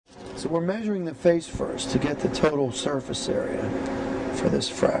So we're measuring the face first to get the total surface area for this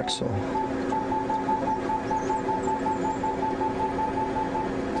Fraxel.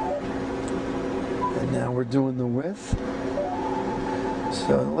 And now we're doing the width.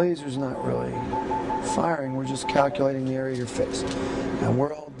 So the laser's not really firing, we're just calculating the area of your face. And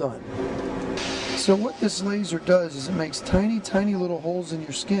we're all done. So what this laser does is it makes tiny, tiny little holes in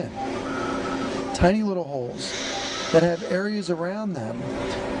your skin. Tiny little holes that have areas around them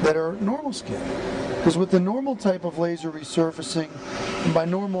that are normal skin. Because with the normal type of laser resurfacing, and by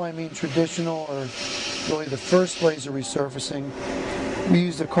normal I mean traditional or really the first laser resurfacing, we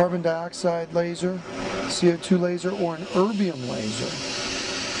used a carbon dioxide laser, CO2 laser, or an erbium laser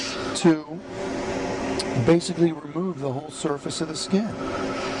to basically remove the whole surface of the skin.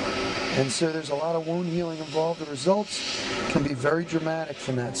 And so there's a lot of wound healing involved. The results can be very dramatic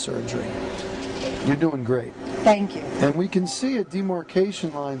from that surgery. You're doing great. Thank you. And we can see a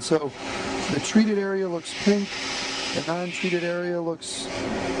demarcation line. So the treated area looks pink, the non-treated area looks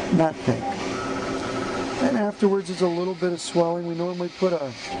not pink. And afterwards is a little bit of swelling. We normally put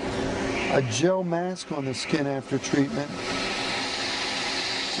a gel mask on the skin after treatment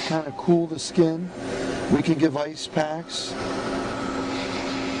to kind of cool the skin. We can give ice packs.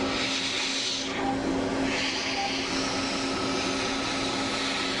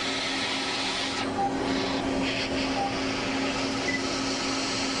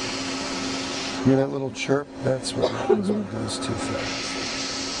 Hear that little chirp? That's what happens when it goes too fast.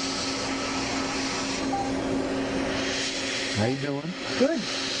 How you doing? Good.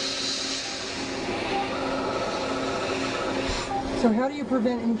 So how do you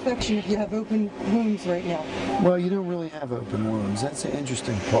prevent infection if you have open wounds right now? Well, you don't really have open wounds. That's the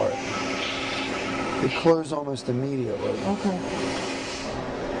interesting part. They close almost immediately. Okay.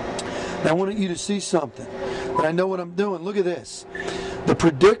 Now I want you to see something. But I know what I'm doing. Look at this. The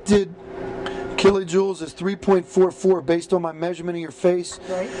predicted kilojoules is 3.44 based on my measurement of your face.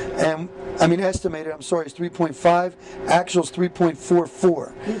 Right. And I mean estimated, I'm sorry, is 3.5. Actual is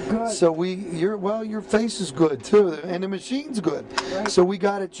 3.44. You're good. So your face is good too, and the machine's good. Right. So we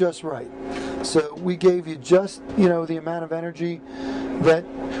got it just right. So we gave you just, the amount of energy that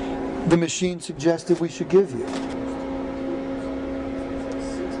the machine suggested we should give you.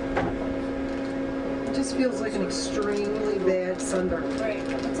 It just feels like an extremely bad sunburn. Right.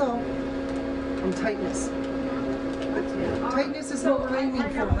 That's all. And tightness. Tightness is what we're aiming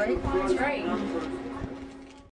for, right? That's right.